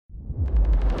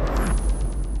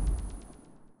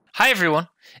Hi everyone,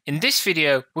 in this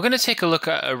video we're going to take a look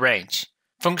at Arrange,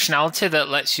 functionality that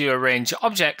lets you arrange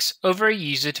objects over a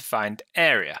user-defined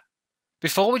area.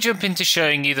 Before we jump into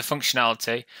showing you the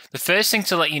functionality, the first thing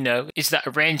to let you know is that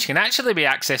Arrange can actually be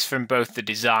accessed from both the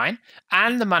design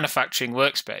and the manufacturing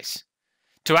workspace.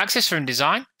 To access from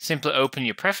design, simply open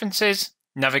your preferences,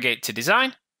 navigate to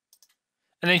design,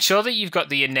 and ensure that you've got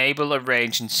the Enable,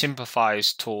 Arrange and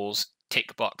Simplifiers tools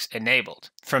tick box enabled.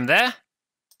 From there,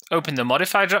 open the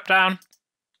Modify drop-down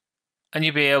and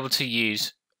you'll be able to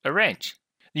use Arrange.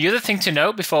 The other thing to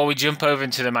note before we jump over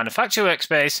into the Manufacture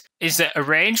workspace is that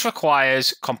Arrange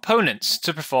requires components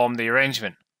to perform the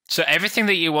arrangement. So everything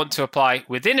that you want to apply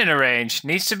within an Arrange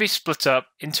needs to be split up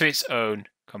into its own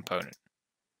component.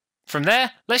 From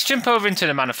there, let's jump over into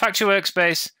the Manufacture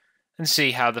workspace and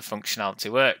see how the functionality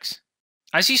works.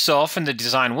 As you saw from the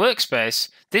Design workspace,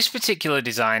 this particular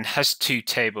design has two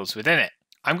tables within it.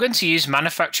 I'm going to use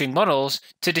manufacturing models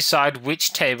to decide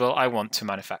which table I want to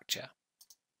manufacture.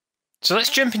 So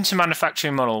let's jump into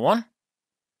manufacturing model 1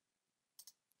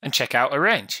 and check out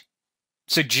Arrange.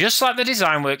 So just like the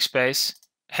design workspace,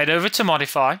 head over to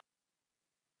Modify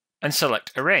and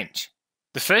select Arrange.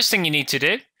 The first thing you need to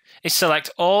do is select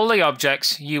all the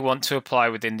objects you want to apply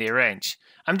within the Arrange.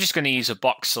 I'm just going to use a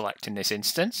box select in this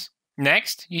instance.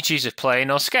 Next, you choose a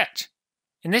plane or sketch.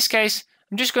 In this case,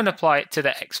 I'm just going to apply it to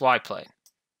the XY plane.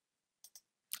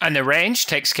 And Arrange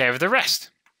takes care of the rest.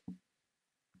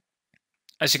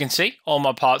 As you can see, all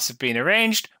my parts have been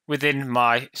arranged within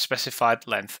my specified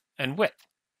length and width.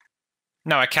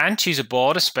 Now I can choose a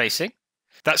border spacing.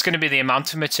 That's going to be the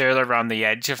amount of material around the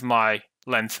edge of my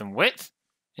length and width.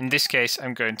 In this case,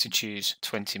 I'm going to choose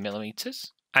 20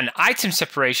 millimeters. And item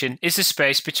separation is the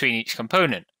space between each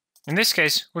component. In this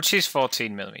case, we'll choose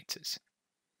 14 millimeters.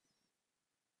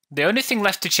 The only thing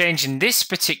left to change in this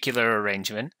particular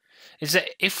arrangement is that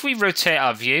if we rotate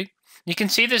our view, you can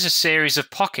see there's a series of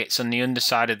pockets on the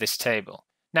underside of this table.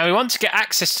 Now we want to get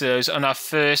access to those on our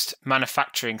first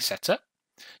manufacturing setup,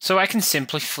 so I can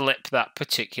simply flip that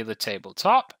particular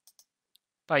tabletop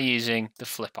by using the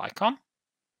flip icon.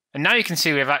 And now you can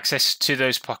see we have access to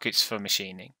those pockets for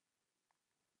machining.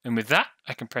 And with that,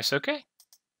 I can press OK.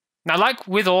 Now, like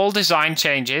with all design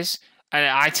changes, an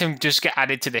item does get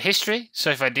added to the history. So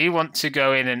if I do want to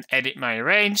go in and edit my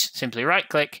Arrange, simply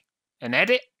right-click and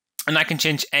edit. And I can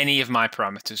change any of my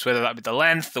parameters, whether that be the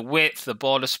length, the width, the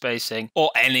border spacing, or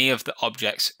any of the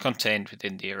objects contained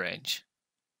within the Arrange.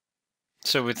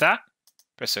 So with that,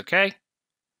 press OK.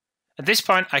 At this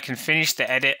point, I can finish the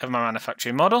edit of my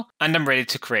manufacturing model, and I'm ready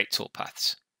to create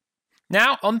toolpaths.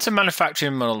 Now, on to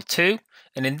manufacturing model 2,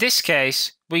 and in this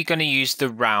case, we're going to use the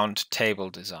round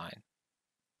table design.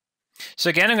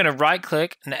 So again, I'm going to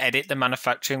right-click and edit the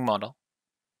manufacturing model,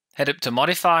 head up to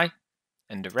Modify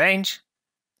and Arrange.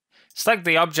 Select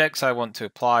the objects I want to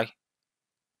apply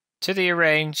to the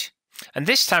Arrange, and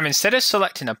this time instead of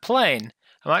selecting a plane,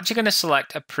 I'm actually going to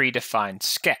select a predefined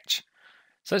sketch.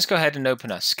 So let's go ahead and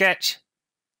open our sketch.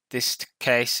 This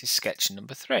case is sketch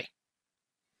number 3.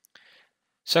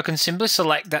 So I can simply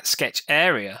select that sketch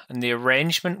area and the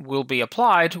arrangement will be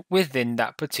applied within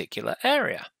that particular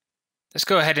area. Let's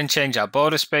go ahead and change our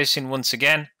border spacing once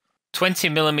again, 20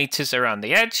 millimeters around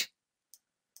the edge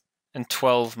and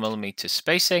 12 millimeters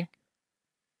spacing.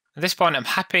 At this point I'm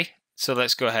happy, so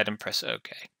let's go ahead and press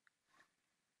OK.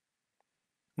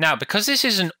 Now because this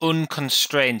is an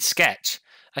unconstrained sketch,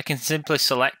 I can simply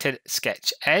select it,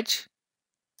 sketch edge,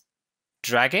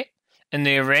 drag it, and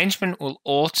the arrangement will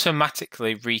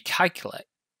automatically recalculate.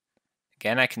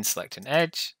 Again, I can select an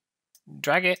edge,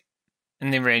 drag it,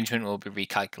 and the arrangement will be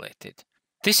recalculated.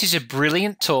 This is a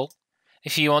brilliant tool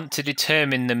if you want to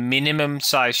determine the minimum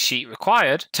size sheet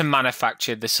required to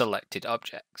manufacture the selected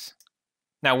objects.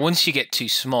 Now, once you get too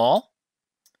small,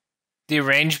 the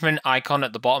arrangement icon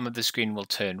at the bottom of the screen will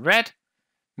turn red,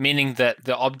 meaning that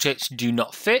the objects do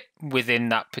not fit within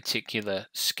that particular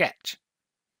sketch.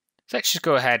 So let's just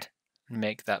go ahead and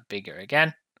make that bigger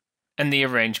again, and the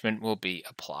arrangement will be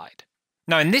applied.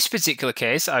 Now, in this particular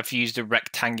case, I've used a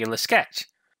rectangular sketch,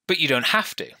 but you don't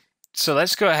have to. So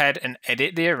let's go ahead and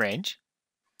edit the Arrange.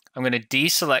 I'm going to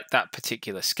deselect that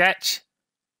particular sketch,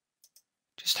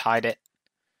 just hide it,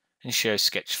 and show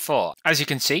sketch 4. As you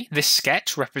can see, this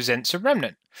sketch represents a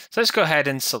remnant. So let's go ahead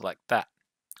and select that.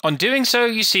 On doing so,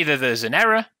 you see that there's an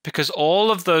error because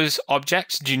all of those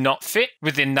objects do not fit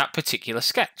within that particular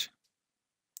sketch.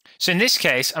 So in this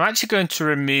case, I'm actually going to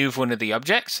remove one of the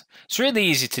objects. It's really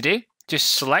easy to do.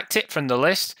 Just select it from the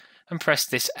list and press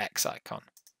this X icon.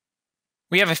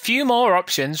 We have a few more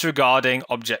options regarding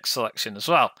object selection as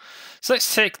well. So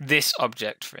let's take this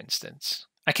object for instance.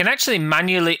 I can actually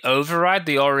manually override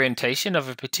the orientation of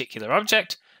a particular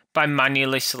object by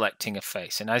manually selecting a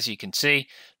face, and as you can see,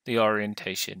 the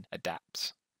orientation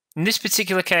adapts. In this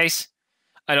particular case,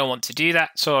 I don't want to do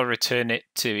that, so I'll return it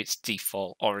to its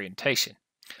default orientation.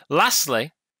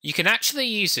 Lastly, you can actually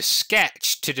use a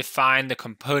sketch to define the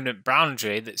component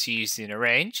boundary that's used in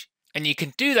Arrange, and you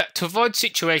can do that to avoid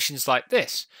situations like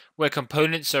this, where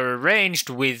components are arranged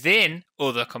within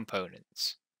other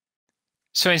components.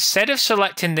 So instead of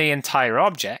selecting the entire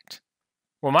object,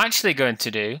 what I'm actually going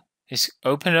to do is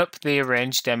open up the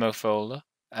Arrange demo folder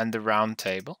and the round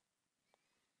table,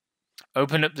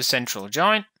 open up the central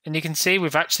joint, and you can see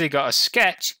we've actually got a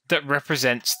sketch that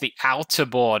represents the outer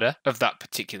border of that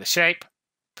particular shape.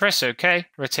 Press OK,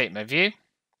 rotate my view,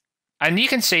 and you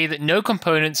can see that no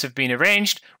components have been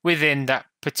arranged within that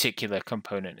particular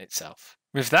component itself.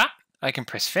 With that, I can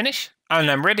press Finish, and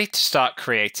I'm ready to start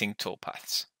creating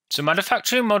toolpaths. So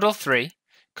Manufacturing Model 3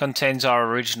 contains our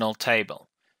original table.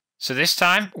 So this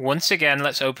time, once again,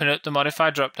 let's open up the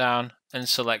Modify dropdown and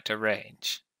select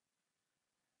Arrange.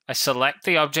 I select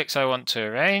the objects I want to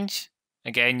arrange,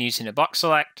 again using a box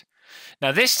select.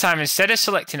 Now this time, instead of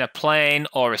selecting a plane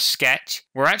or a sketch,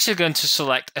 we're actually going to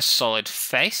select a solid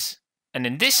face. And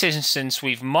in this instance,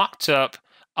 we've mocked up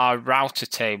our router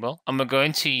table, and we're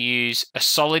going to use a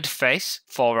solid face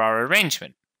for our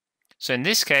arrangement. So in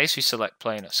this case, we select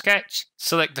plane or sketch,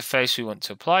 select the face we want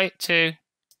to apply it to.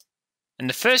 And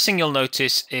the first thing you'll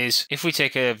notice is if we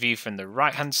take a view from the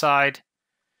right-hand side,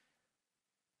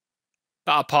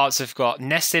 that our parts have got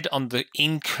nested on the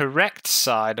incorrect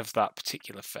side of that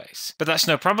particular face. But that's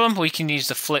no problem. We can use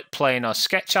the flip plane or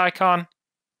sketch icon.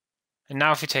 And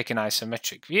now if we take an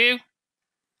isometric view,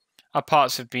 our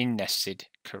parts have been nested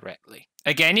correctly.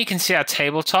 Again, you can see our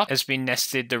tabletop has been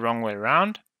nested the wrong way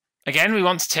around. Again, we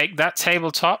want to take that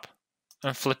tabletop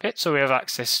and flip it so we have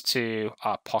access to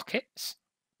our pockets.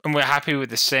 And we're happy with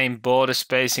the same border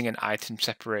spacing and item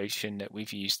separation that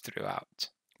we've used throughout.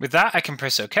 With that, I can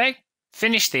press OK,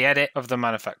 finish the edit of the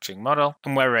manufacturing model,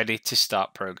 and we're ready to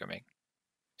start programming.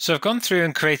 So I've gone through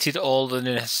and created all the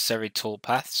necessary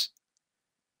toolpaths.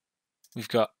 We've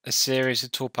got a series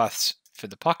of toolpaths for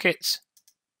the pockets,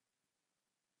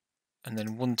 and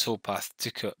then one toolpath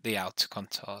to cut the outer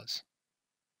contours.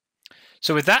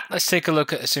 So with that, let's take a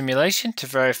look at a simulation to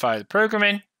verify the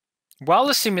programming. While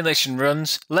the simulation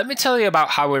runs, let me tell you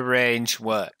about how Arrange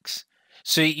works.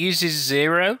 So it uses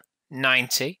 0,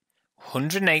 90,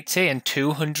 180 and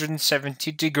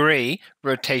 270 degree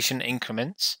rotation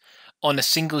increments on a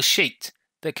single sheet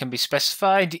that can be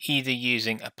specified either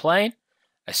using a plane,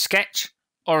 a sketch,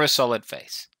 or a solid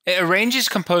face. It arranges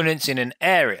components in an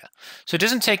area, so it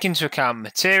doesn't take into account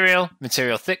material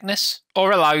thickness,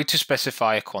 or allow you to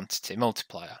specify a quantity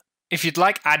multiplier. If you'd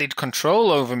like added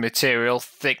control over material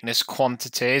thickness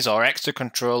quantities or extra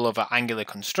control over angular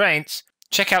constraints,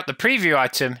 check out the preview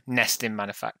item Nest in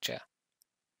Manufacture.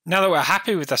 Now that we're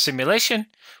happy with our simulation,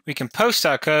 we can post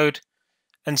our code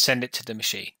and send it to the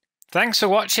machine. Thanks for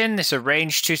watching this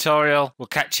Arrange tutorial. We'll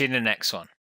catch you in the next one.